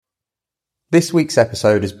This week's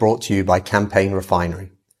episode is brought to you by Campaign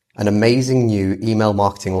Refinery, an amazing new email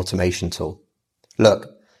marketing automation tool. Look,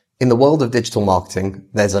 in the world of digital marketing,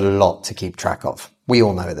 there's a lot to keep track of. We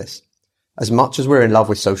all know this. As much as we're in love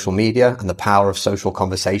with social media and the power of social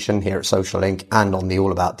conversation here at Social Inc. and on the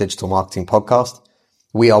All About Digital Marketing podcast,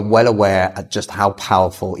 we are well aware at just how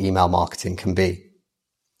powerful email marketing can be.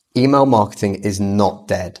 Email marketing is not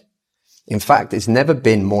dead. In fact, it's never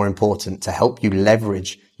been more important to help you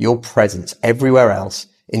leverage your presence everywhere else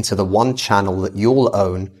into the one channel that you'll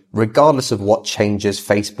own, regardless of what changes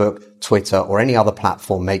Facebook, Twitter, or any other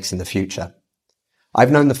platform makes in the future. I've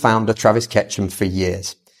known the founder, Travis Ketchum, for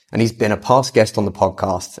years, and he's been a past guest on the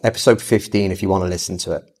podcast, episode 15 if you want to listen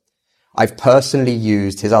to it. I've personally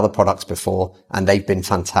used his other products before, and they've been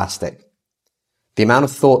fantastic. The amount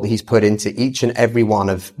of thought that he's put into each and every one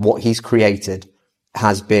of what he's created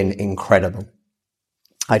has been incredible.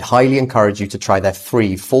 I'd highly encourage you to try their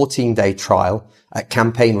free 14-day trial at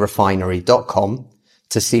campaignrefinery.com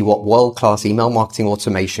to see what world-class email marketing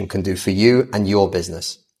automation can do for you and your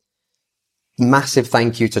business. Massive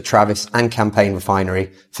thank you to Travis and Campaign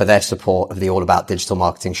Refinery for their support of the All About Digital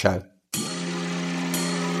Marketing show.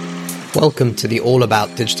 Welcome to the All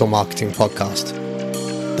About Digital Marketing podcast.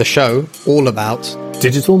 The show all about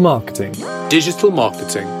digital marketing. Digital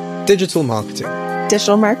marketing. Digital marketing.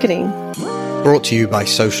 Digital marketing. Brought to you by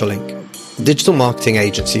Social Inc., a digital marketing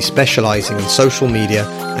agency specializing in social media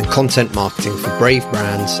and content marketing for brave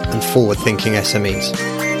brands and forward-thinking SMEs.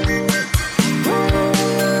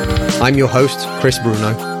 I'm your host, Chris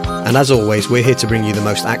Bruno, and as always, we're here to bring you the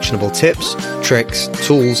most actionable tips, tricks,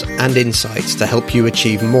 tools, and insights to help you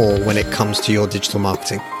achieve more when it comes to your digital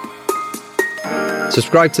marketing.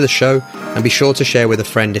 Subscribe to the show and be sure to share with a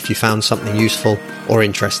friend if you found something useful or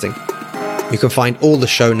interesting. You can find all the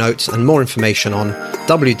show notes and more information on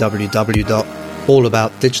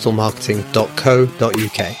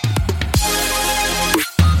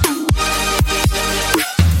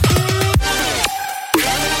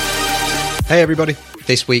Hey everybody,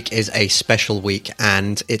 this week is a special week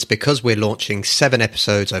and it's because we're launching 7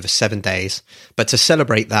 episodes over 7 days. But to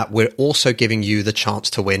celebrate that, we're also giving you the chance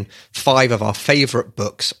to win 5 of our favorite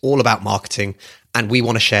books all about marketing, and we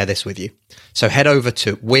want to share this with you. So head over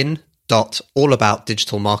to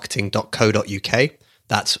win.allaboutdigitalmarketing.co.uk.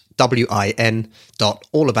 That's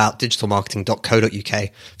win.allaboutdigitalmarketing.co.uk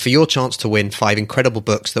for your chance to win 5 incredible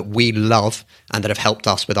books that we love and that have helped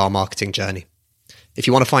us with our marketing journey. If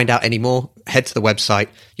you want to find out any more, head to the website.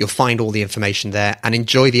 You'll find all the information there and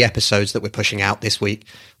enjoy the episodes that we're pushing out this week.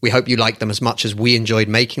 We hope you like them as much as we enjoyed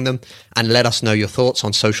making them, and let us know your thoughts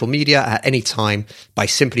on social media at any time by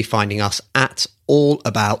simply finding us at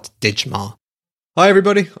allaboutdigmar. Hi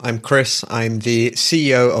everybody, I'm Chris. I'm the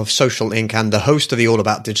CEO of Social Inc. and the host of the All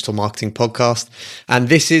About Digital Marketing podcast. And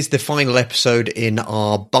this is the final episode in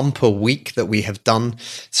our bumper week that we have done.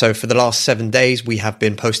 So for the last 7 days, we have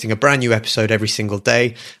been posting a brand new episode every single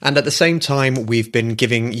day. And at the same time, we've been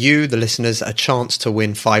giving you, the listeners, a chance to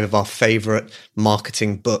win 5 of our favorite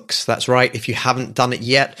marketing books. That's right. If you haven't done it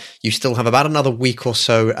yet, you still have about another week or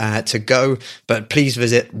so to go. But please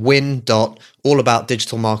visit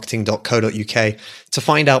win.allaboutdigitalmarketing.co.uk to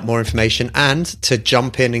find out more information and to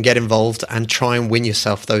jump in and get involved and try and win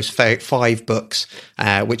yourself those 5 books,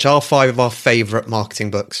 which are 5 of our favorite marketing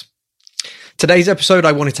books. Today's episode,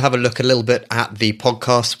 I wanted to have a look a little bit at the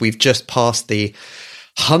podcast. We've just passed the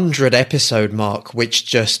 100 episode mark, which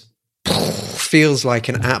just feels like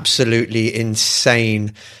an absolutely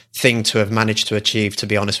insane thing to have managed to achieve, to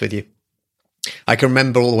be honest with you. I can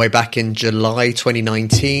remember all the way back in July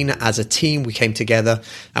 2019, as a team, we came together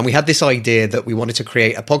and we had this idea that we wanted to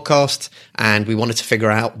create a podcast and we wanted to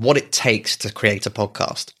figure out what it takes to create a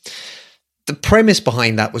podcast. The premise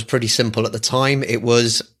behind that was pretty simple at the time. It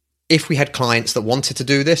was, if we had clients that wanted to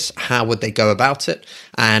do this, how would they go about it?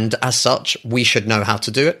 And as such, we should know how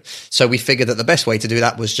to do it. So we figured that the best way to do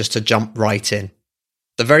that was just to jump right in.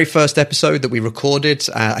 The very first episode that we recorded,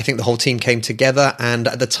 I think the whole team came together, and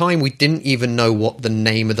at the time we didn't even know what the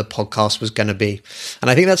name of the podcast was going to be.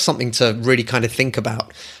 And I think that's something to really kind of think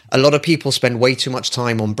about. A lot of people spend way too much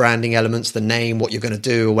time on branding elements, the name, what you're going to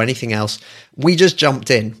do, or anything else. We just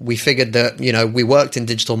jumped in. We figured that, we worked in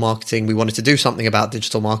digital marketing. We wanted to do something about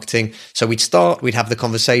digital marketing. So we'd start, we'd have the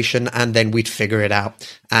conversation, and then we'd figure it out.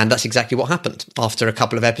 And that's exactly what happened. After a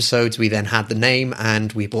couple of episodes, we then had the name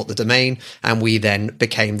and we bought the domain, and we then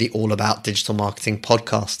became the All About Digital Marketing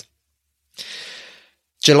podcast.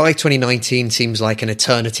 July 2019 seems like an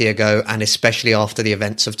eternity ago, and especially after the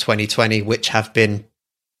events of 2020, which have been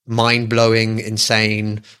mind-blowing,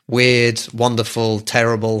 insane, weird, wonderful,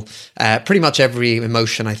 terrible, pretty much every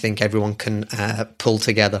emotion I think everyone can pull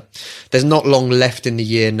together. There's not long left in the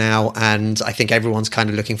year now, and I think everyone's kind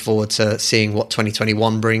of looking forward to seeing what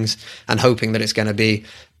 2021 brings and hoping that it's going to be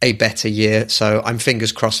a better year. So I'm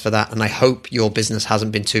fingers crossed for that, and I hope your business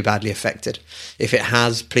hasn't been too badly affected. If it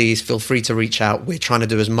has, please feel free to reach out. We're trying to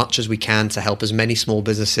do as much as we can to help as many small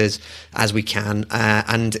businesses as we can.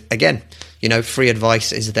 And again, free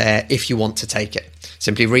advice is there if you want to take it.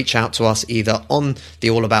 Simply reach out to us either on the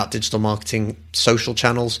All About Digital Marketing social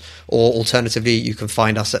channels, or alternatively, you can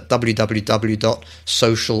find us at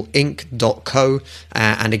www.socialinc.co.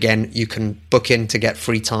 And again, you can book in to get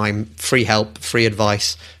free time, free help, free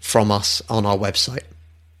advice from us on our website.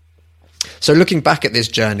 So looking back at this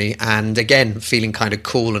journey, and again, feeling kind of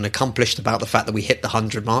cool and accomplished about the fact that we hit the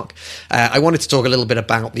 100 mark, I wanted to talk a little bit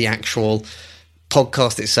about the actual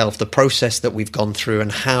podcast itself, the process that we've gone through,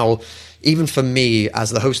 and how, even for me as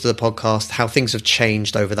the host of the podcast, how things have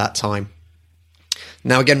changed over that time.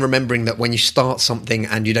 Now, again, remembering that when you start something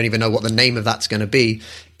and you don't even know what the name of that's going to be,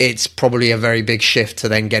 it's probably a very big shift to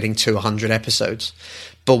then getting to 100 episodes.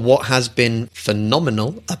 But what has been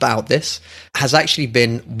phenomenal about this has actually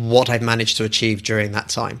been what I've managed to achieve during that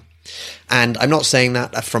time. And I'm not saying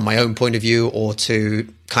that from my own point of view or to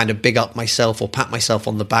kind of big up myself or pat myself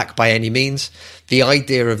on the back by any means. The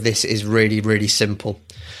idea of this is really, really simple.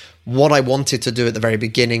 What I wanted to do at the very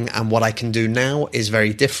beginning and what I can do now is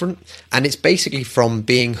very different. And it's basically from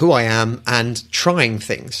being who I am and trying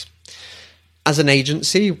things. As an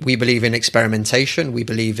agency, we believe in experimentation. We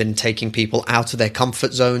believe in taking people out of their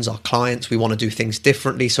comfort zones. Our clients, we want to do things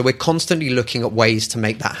differently. So we're constantly looking at ways to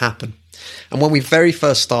make that happen. And when we very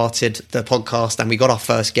first started the podcast and we got our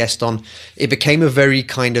first guest on, it became a very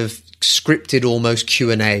kind of scripted, almost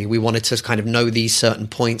Q&A. We wanted to kind of know these certain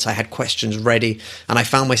points. I had questions ready, and I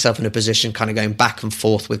found myself in a position kind of going back and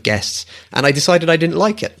forth with guests. And I decided I didn't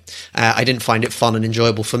like it. I didn't find it fun and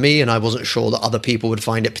enjoyable for me, and I wasn't sure that other people would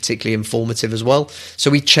find it particularly informative as well.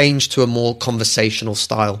 So we changed to a more conversational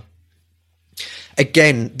style.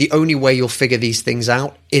 Again, the only way you'll figure these things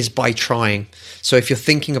out is by trying. So if you're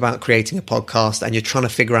thinking about creating a podcast and you're trying to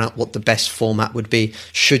figure out what the best format would be,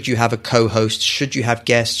 should you have a co-host? Should you have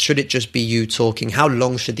guests? Should it just be you talking? How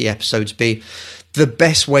long should the episodes be? The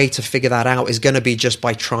best way to figure that out is going to be just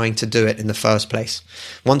by trying to do it in the first place.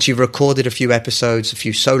 Once you've recorded a few episodes, a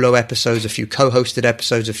few solo episodes, a few co-hosted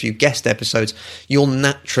episodes, a few guest episodes, you'll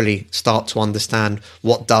naturally start to understand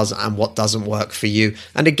what does and what doesn't work for you.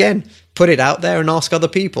 And again, put it out there and ask other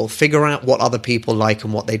people. Figure out what other people like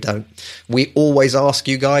and what they don't. We always ask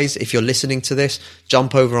you guys, if you're listening to this,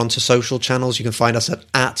 jump over onto social channels. You can find us at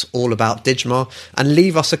AllAboutDigMar and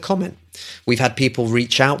leave us a comment. We've had people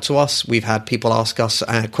reach out to us. We've had people ask us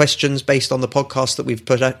questions based on the podcast that we've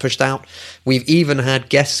pushed out. We've even had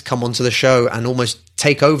guests come onto the show and almost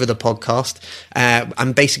take over the podcast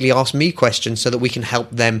and basically ask me questions so that we can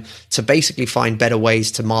help them to basically find better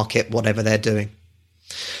ways to market whatever they're doing.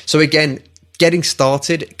 So again, getting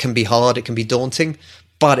started can be hard, it can be daunting,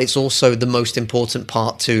 but it's also the most important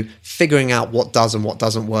part to figuring out what does and what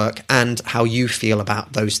doesn't work and how you feel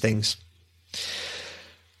about those things.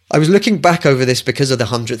 I was looking back over this because of the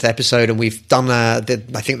 100th episode, and we've done, I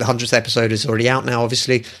think the 100th episode is already out now,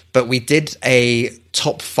 obviously, but we did a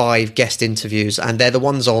top 5 guest interviews, and they're the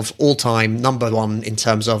ones of all time, number 1 in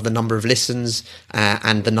terms of the number of listens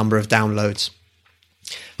and the number of downloads.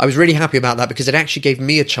 I was really happy about that because it actually gave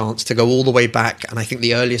me a chance to go all the way back, and I think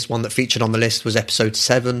the earliest one that featured on the list was episode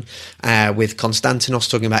 7 with Konstantinos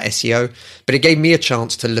talking about SEO, but it gave me a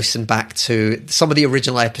chance to listen back to some of the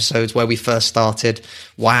original episodes where we first started.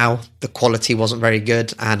 Wow, the quality wasn't very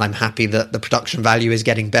good, and I'm happy that the production value is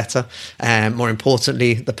getting better. More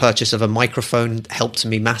importantly, the purchase of a microphone helped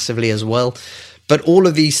me massively as well. But all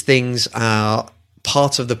of these things are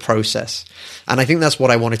part of the process, and I think that's what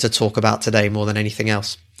I wanted to talk about today more than anything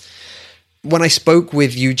else. When I spoke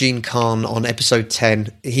with Eugene Khan on episode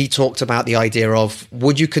 10, he talked about the idea of,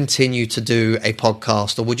 would you continue to do a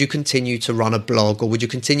podcast, or would you continue to run a blog, or would you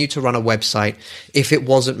continue to run a website if it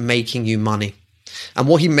wasn't making you money? And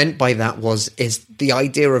what he meant by that is the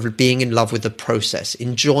idea of being in love with the process,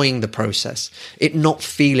 enjoying the process, it not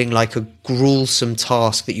feeling like a gruesome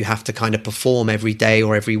task that you have to kind of perform every day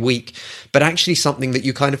or every week, but actually something that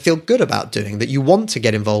you kind of feel good about doing, that you want to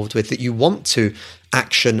get involved with, that you want to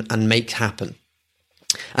action and make happen.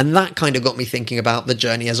 And that kind of got me thinking about the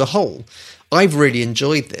journey as a whole. I've really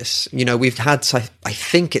enjoyed this. You know, we've had, I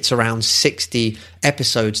think it's around 60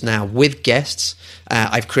 episodes now with guests.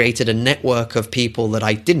 I've created a network of people that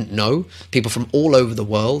I didn't know, people from all over the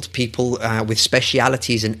world, people with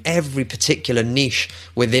specialities in every particular niche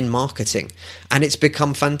within marketing. And it's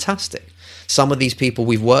become fantastic. Some of these people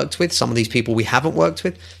we've worked with, some of these people we haven't worked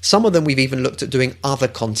with, some of them we've even looked at doing other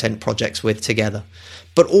content projects with together.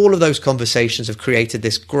 But all of those conversations have created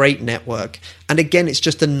this great network. And again, it's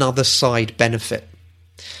just another side benefit.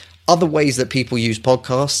 Other ways that people use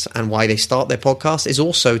podcasts and why they start their podcast is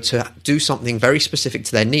also to do something very specific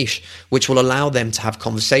to their niche, which will allow them to have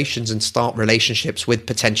conversations and start relationships with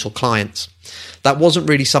potential clients. That wasn't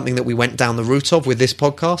really something that we went down the route of with this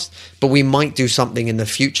podcast, but we might do something in the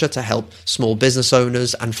future to help small business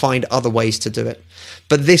owners and find other ways to do it.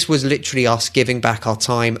 But this was literally us giving back our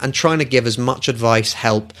time and trying to give as much advice,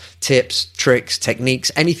 help, tips, tricks,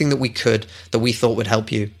 techniques, anything that we could that we thought would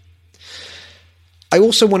help you. I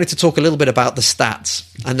also wanted to talk a little bit about the stats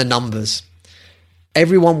and the numbers.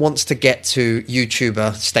 Everyone wants to get to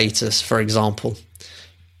YouTuber status, for example.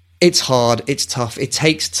 It's hard, it's tough, it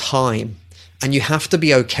takes time, and you have to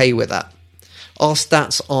be okay with that. Our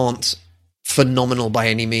stats aren't phenomenal by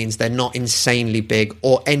any means. They're not insanely big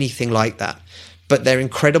or anything like that, but they're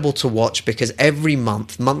incredible to watch because every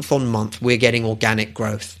month on month, we're getting organic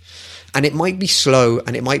growth. And it might be slow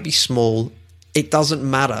and it might be small. It doesn't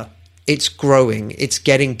matter. It's growing, it's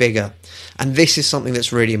getting bigger. And this is something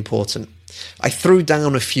that's really important. I threw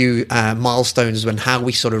down a few milestones and how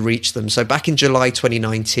we sort of reached them. So back in July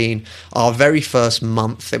 2019, our very first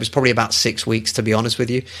month, it was probably about 6 weeks to be honest with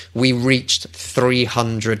you, we reached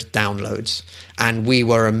 300 downloads. And we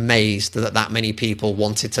were amazed that that many people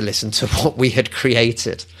wanted to listen to what we had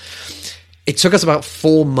created. It took us about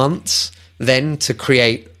 4 months then to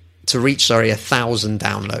reach 1,000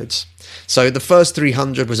 downloads. So the first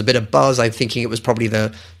 300 was a bit of buzz. I'm thinking it was probably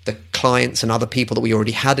the clients and other people that we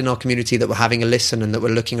already had in our community that were having a listen and that were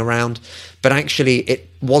looking around. But actually, it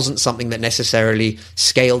wasn't something that necessarily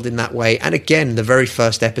scaled in that way. And again, the very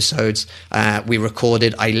first episodes we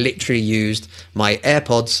recorded, I literally used my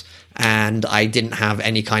AirPods and I didn't have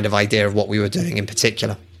any kind of idea of what we were doing in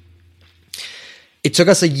particular. It took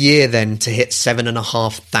us a year then to hit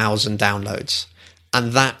 7,500 downloads.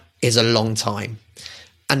 And that is a long time.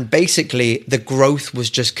 And basically, the growth was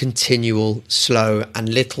just continual, slow, and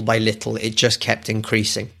little by little, it just kept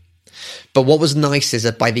increasing. But what was nice is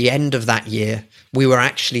that by the end of that year, we were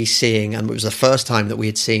actually seeing, and it was the first time that we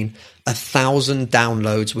had seen, 1,000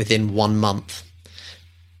 downloads within 1 month.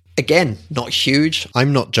 Again, not huge.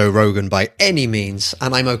 I'm not Joe Rogan by any means,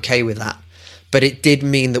 and I'm okay with that. But it did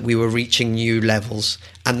mean that we were reaching new levels,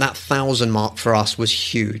 and that 1,000 mark for us was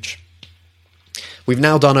huge. We've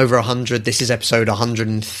now done over 100. This is episode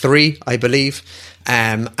 103, I believe.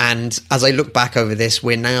 And as I look back over this,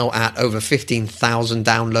 we're now at over 15,000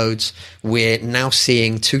 downloads. We're now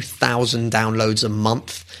seeing 2,000 downloads a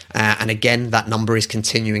month. And again, that number is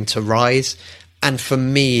continuing to rise. And for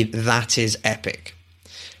me, that is epic.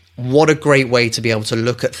 What a great way to be able to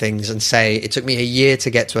look at things and say, it took me a year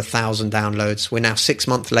to get to 1,000 downloads. We're now 6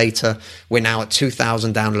 months later. We're now at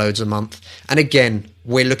 2,000 downloads a month. And again,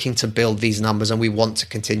 we're looking to build these numbers and we want to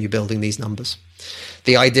continue building these numbers.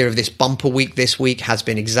 The idea of this bumper week this week has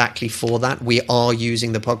been exactly for that. We are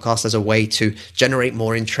using the podcast as a way to generate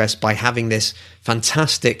more interest by having this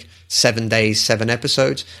fantastic 7 days, 7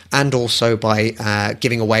 episodes, and also by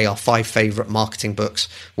giving away our 5 favorite marketing books,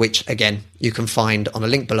 which again, you can find on a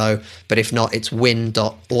link below. But if not, it's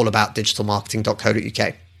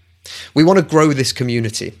win.allaboutdigitalmarketing.co.uk. We want to grow this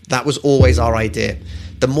community. That was always our idea.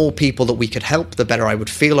 The more people that we could help, the better I would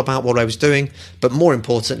feel about what I was doing. But more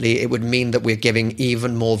importantly, it would mean that we're giving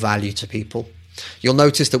even more value to people. You'll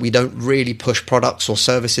notice that we don't really push products or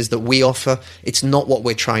services that we offer. It's not what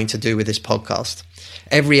we're trying to do with this podcast.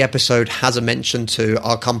 Every episode has a mention to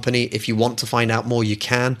our company. If you want to find out more, you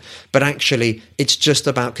can. But actually, it's just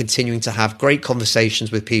about continuing to have great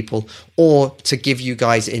conversations with people or to give you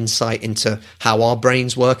guys insight into how our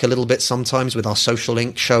brains work a little bit sometimes with our Social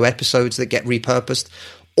Link show episodes that get repurposed,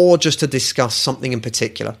 or just to discuss something in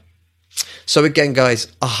particular. So again, guys,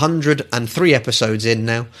 103 episodes in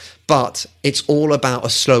now, but it's all about a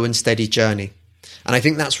slow and steady journey. And I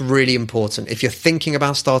think that's really important. If you're thinking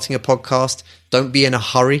about starting a podcast, don't be in a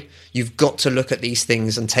hurry. You've got to look at these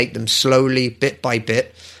things and take them slowly, bit by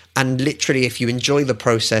bit. And literally, if you enjoy the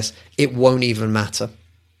process, it won't even matter.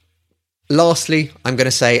 Lastly, I'm going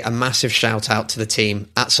to say a massive shout out to the team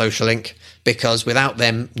at Social Link, because without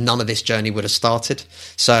them, none of this journey would have started.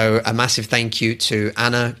 So a massive thank you to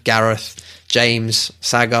Anna, Gareth, James,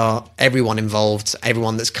 Sagar, everyone involved,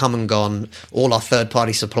 everyone that's come and gone, all our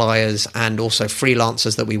third-party suppliers and also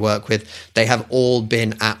freelancers that we work with, they have all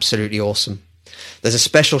been absolutely awesome. There's a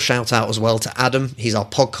special shout out as well to Adam. He's our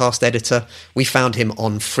podcast editor. We found him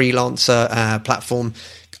on freelancer platform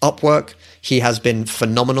Upwork. He has been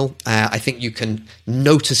phenomenal. I think you can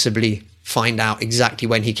noticeably find out exactly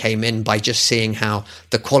when he came in by just seeing how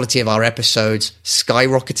the quality of our episodes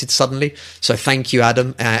skyrocketed suddenly. So thank you,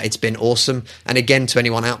 Adam. It's been awesome. And again, to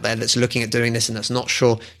anyone out there that's looking at doing this and that's not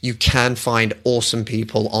sure, you can find awesome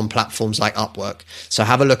people on platforms like Upwork. So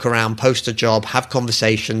have a look around, post a job, have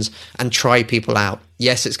conversations, and try people out.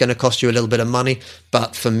 Yes, it's going to cost you a little bit of money,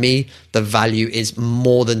 but for me, the value is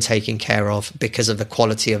more than taken care of because of the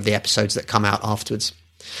quality of the episodes that come out afterwards.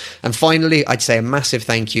 And finally, I'd say a massive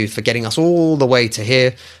thank you for getting us all the way to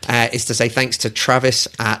here, is to say thanks to Travis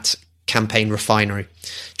at Campaign Refinery.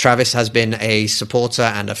 Travis has been a supporter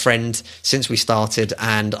and a friend since we started,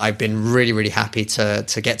 and I've been really, really happy to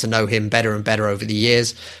get to know him better and better over the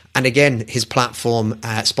years. And again, his platform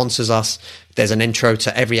sponsors us. There's an intro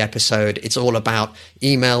to every episode. It's all about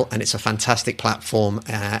email, and it's a fantastic platform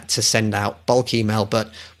to send out bulk email,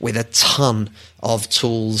 but with a ton of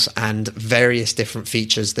tools and various different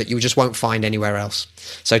features that you just won't find anywhere else.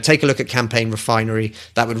 So take a look at Campaign Refinery.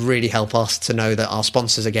 That would really help us to know that our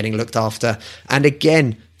sponsors are getting looked after. And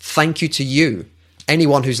again, thank you to you.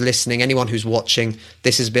 Anyone who's listening, anyone who's watching,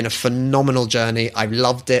 this has been a phenomenal journey. I've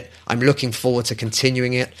loved it. I'm looking forward to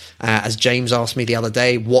continuing it. As James asked me the other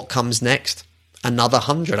day, what comes next? Another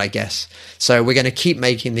 100, I guess. So we're going to keep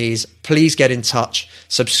making these. Please get in touch,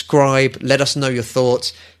 subscribe, let us know your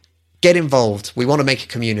thoughts. Get involved. We want to make a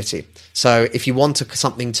community. So if you want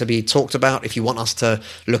something to be talked about, if you want us to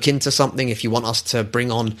look into something, if you want us to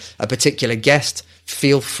bring on a particular guest,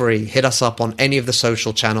 feel free. Hit us up on any of the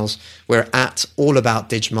social channels. We're at All About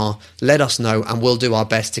Digimar. Let us know and we'll do our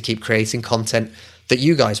best to keep creating content that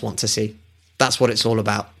you guys want to see. That's what it's all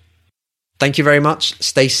about. Thank you very much.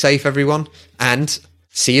 Stay safe, everyone, and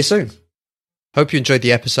see you soon. Hope you enjoyed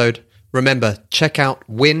the episode. Remember, check out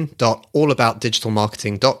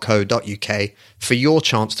win.allaboutdigitalmarketing.co.uk for your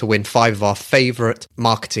chance to win 5 of our favourite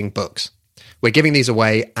marketing books. We're giving these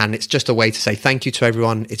away, and it's just a way to say thank you to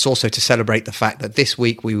everyone. It's also to celebrate the fact that this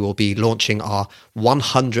week we will be launching our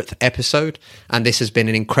 100th episode, and this has been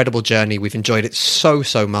an incredible journey. We've enjoyed it so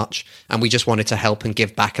much, and we just wanted to help and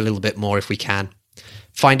give back a little bit more if we can.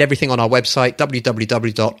 Find everything on our website,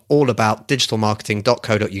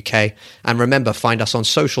 www.allaboutdigitalmarketing.co.uk. And remember, find us on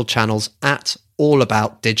social channels at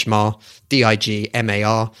allaboutdigmar,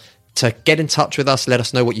 DIGMAR, to get in touch with us, let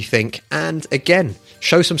us know what you think. And again,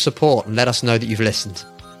 show some support and let us know that you've listened.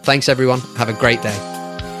 Thanks, everyone. Have a great day.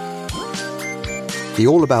 The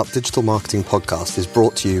All About Digital Marketing podcast is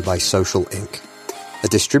brought to you by Social Inc., a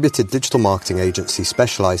distributed digital marketing agency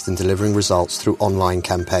specialized in delivering results through online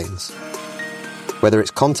campaigns. Whether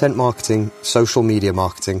it's content marketing, social media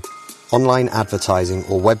marketing, online advertising,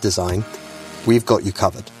 or web design, we've got you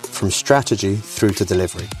covered, from strategy through to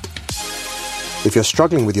delivery. If you're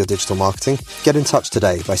struggling with your digital marketing, get in touch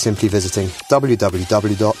today by simply visiting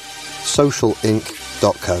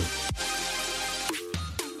www.socialinc.co.